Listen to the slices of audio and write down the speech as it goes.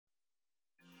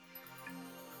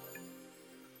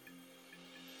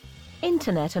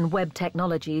Internet and web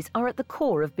technologies are at the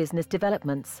core of business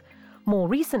developments. More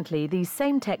recently, these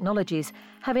same technologies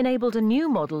have enabled a new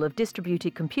model of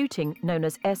distributed computing known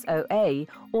as SOA,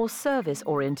 or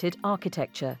Service-Oriented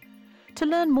Architecture. To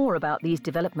learn more about these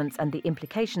developments and the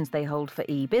implications they hold for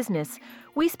e-business,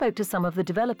 we spoke to some of the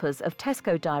developers of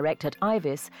Tesco Direct at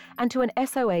IVIS and to an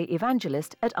SOA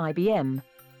evangelist at IBM.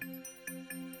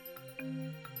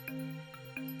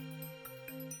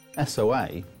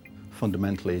 SOA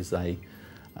fundamentally is a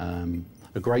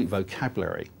great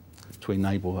vocabulary to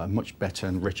enable a much better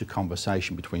and richer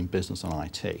conversation between business and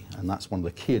IT, and that's one of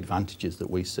the key advantages that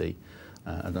we see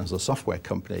as a software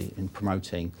company in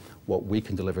promoting what we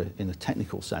can deliver in a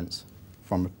technical sense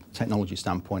from a technology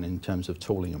standpoint in terms of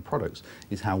tooling and products,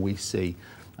 is how we see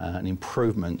an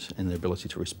improvement in the ability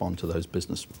to respond to those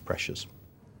business pressures.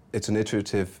 It's an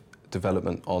iterative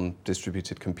development on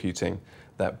distributed computing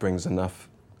that brings enough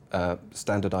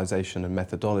standardization and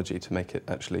methodology to make it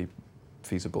actually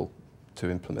feasible to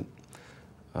implement.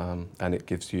 And it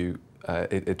gives you,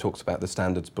 it talks about the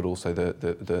standards, but also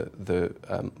the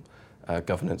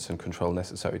governance and control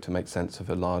necessary to make sense of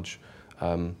a large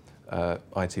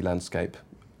IT landscape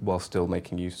while still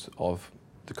making use of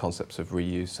the concepts of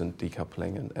reuse and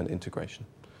decoupling and integration.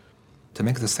 To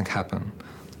make this thing happen,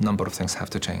 a number of things have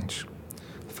to change.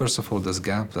 First of all, this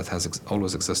gap that has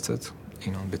always existed,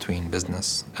 between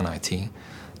business and IT,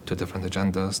 two different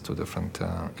agendas, two different,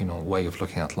 way of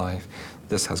looking at life.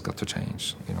 This has got to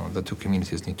change. The two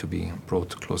communities need to be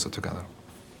brought closer together.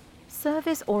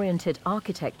 Service-oriented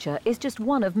architecture is just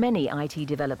one of many IT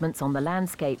developments on the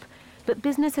landscape, but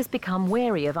business has become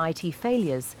wary of IT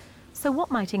failures. So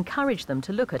what might encourage them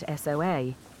to look at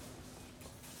SOA?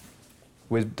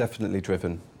 We're definitely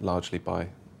driven largely by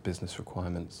business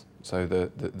requirements. So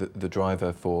the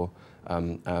driver for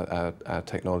our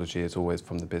technology is always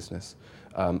from the business.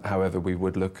 However, we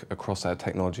would look across our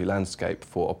technology landscape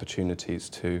for opportunities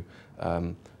to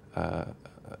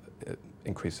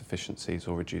increase efficiencies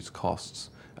or reduce costs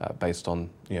based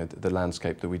on the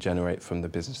landscape that we generate from the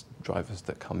business drivers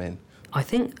that come in. I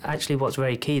think actually what's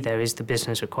very key there is the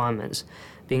business requirements.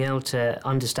 Being able to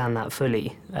understand that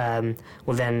fully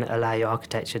will then allow your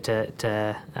architecture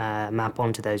to map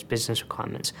onto those business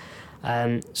requirements.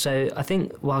 So I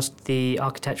think whilst the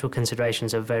architectural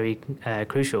considerations are very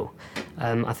crucial,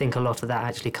 I think a lot of that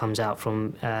actually comes out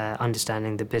from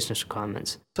understanding the business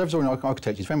requirements. Service-oriented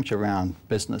architecture is very much around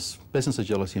business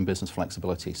agility and business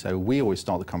flexibility. So we always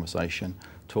start the conversation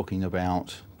talking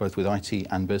about, both with IT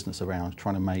and business, around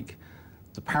trying to make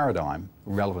the paradigm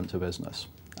relevant to business.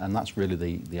 And that's really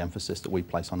the emphasis that we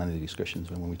place on any discussions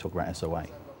when we talk about SOA.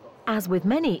 As with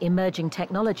many emerging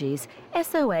technologies,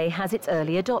 SOA has its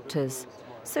early adopters.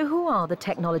 So who are the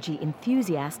technology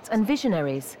enthusiasts and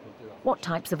visionaries? What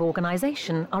types of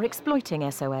organisation are exploiting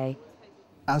SOA?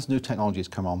 As new technologies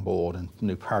come on board and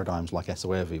new paradigms like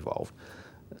SOA have evolved,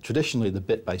 traditionally the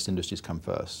bit-based industries come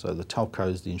first. So the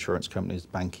telcos, the insurance companies,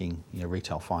 banking,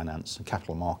 retail finance and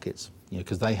capital markets,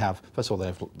 because they have, first of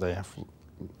all, they have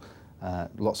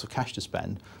lots of cash to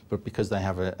spend, but because they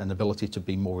have an ability to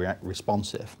be more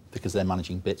responsive, because they're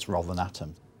managing bits rather than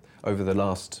atoms. Over the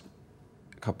last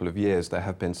couple of years, there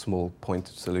have been small point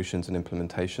solutions and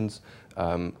implementations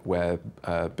where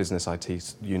business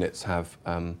IT units have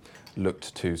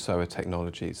looked to SOA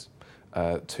technologies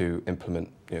to implement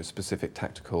specific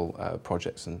tactical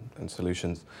projects and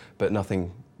solutions, but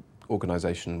nothing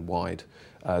organisation-wide.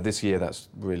 This year that's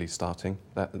really starting.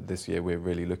 This year we're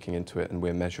really looking into it and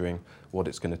we're measuring what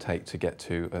it's going to take to get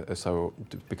to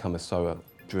become a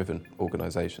SOA-driven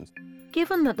organisation.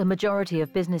 Given that the majority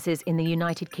of businesses in the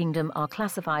United Kingdom are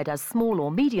classified as small or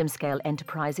medium-scale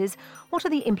enterprises, what are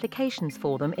the implications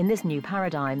for them in this new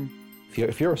paradigm?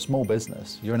 If you're a small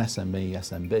business, you're an SME,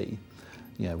 SMB,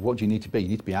 what do you need to be? You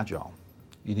need to be agile.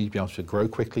 You need to be able to grow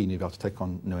quickly, you need to be able to take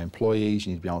on new employees,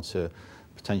 you need to be able to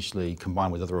potentially combine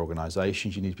with other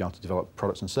organisations, you need to be able to develop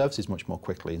products and services much more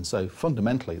quickly. And so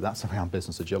fundamentally, that's around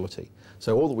business agility.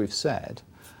 So all that we've said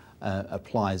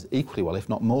applies equally well, if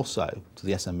not more so, to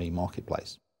the SME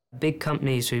marketplace. Big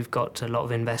companies who've got a lot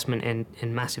of investment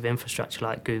in massive infrastructure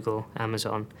like Google,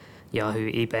 Amazon,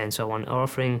 Yahoo, eBay and so on are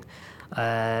offering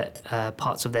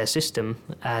parts of their system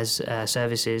as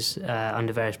services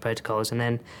under various protocols, and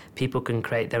then people can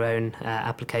create their own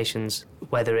applications,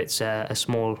 whether it's a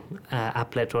small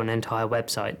applet or an entire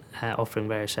website offering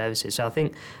various services. So I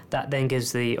think that then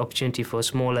gives the opportunity for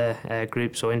smaller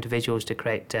groups or individuals to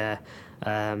create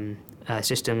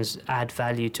systems, add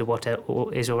value to what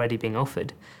is already being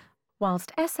offered.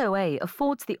 Whilst SOA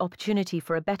affords the opportunity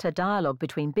for a better dialogue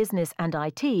between business and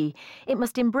IT, it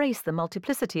must embrace the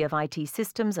multiplicity of IT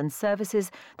systems and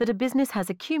services that a business has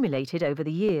accumulated over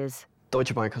the years.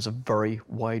 Deutsche Bank has a very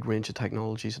wide range of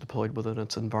technologies deployed within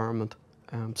its environment.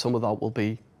 Some of that will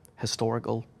be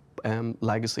historical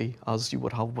legacy, as you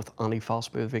would have with any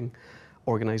fast-moving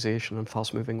organisation and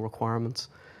fast-moving requirements.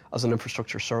 As an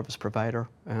infrastructure service provider,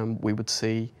 we would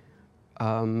see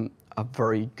a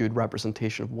very good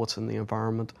representation of what's in the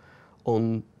environment.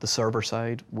 On the server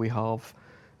side, we have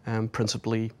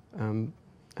principally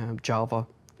Java,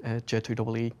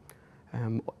 J2EE,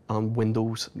 and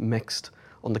Windows mixed.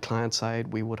 On the client side,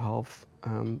 we would have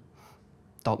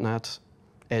 .NET,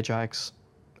 Ajax,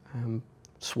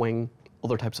 Swing,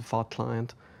 other types of FAT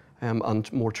client,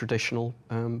 and more traditional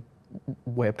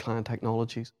web client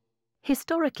technologies.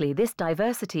 Historically, this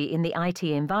diversity in the IT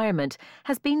environment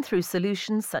has been through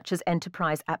solutions such as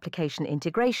enterprise application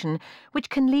integration, which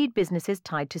can lead businesses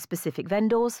tied to specific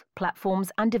vendors,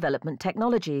 platforms, and development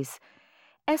technologies.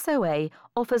 SOA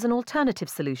offers an alternative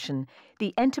solution,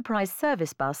 the Enterprise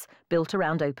Service Bus, built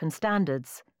around open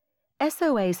standards.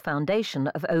 SOA's foundation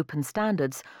of open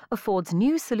standards affords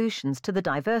new solutions to the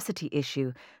diversity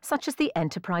issue, such as the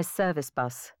Enterprise Service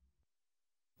Bus.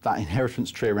 That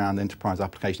inheritance tree around enterprise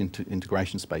application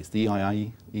integration space, the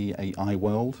EAI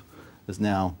world, is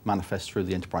now manifest through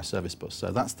the Enterprise Service Bus. So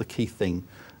that's the key thing,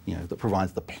 that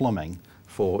provides the plumbing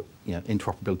for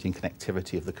interoperability and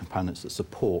connectivity of the components that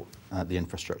support the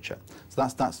infrastructure. So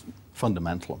that's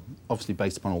fundamental, obviously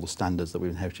based upon all the standards that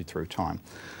we've inherited through time.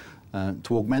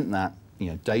 To augment that,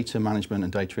 data management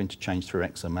and data interchange through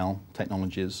XML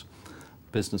technologies,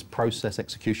 business process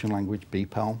execution language,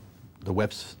 BPEL, the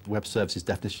web services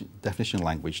definition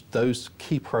language, those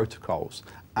key protocols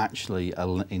actually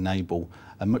enable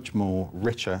a much more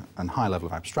richer and higher level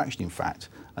of abstraction, in fact,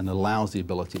 and allows the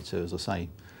ability to, as I say,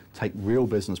 take real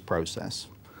business process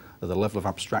at the level of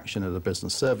abstraction of the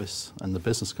business service and the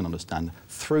business can understand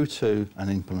through to an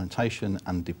implementation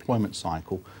and deployment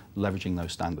cycle, leveraging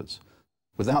those standards.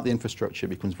 Without the infrastructure, it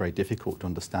becomes very difficult to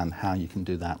understand how you can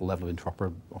do that level of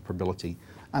interoperability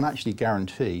and actually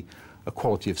guarantee a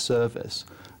quality of service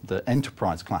that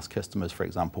enterprise class customers, for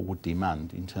example, would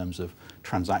demand in terms of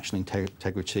transactional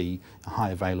integrity, high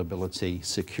availability,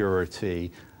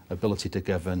 security, ability to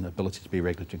govern, ability to be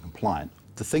regulatory compliant.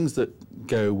 The things that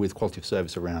go with quality of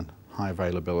service around high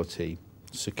availability,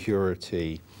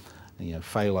 security,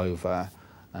 failover,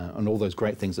 and all those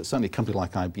great things that certainly a company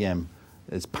like IBM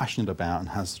is passionate about and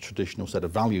has a traditional set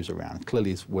of values around, clearly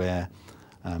is where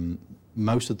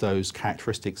most of those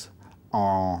characteristics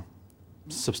are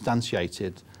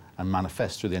substantiated and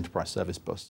manifest through the Enterprise Service Bus.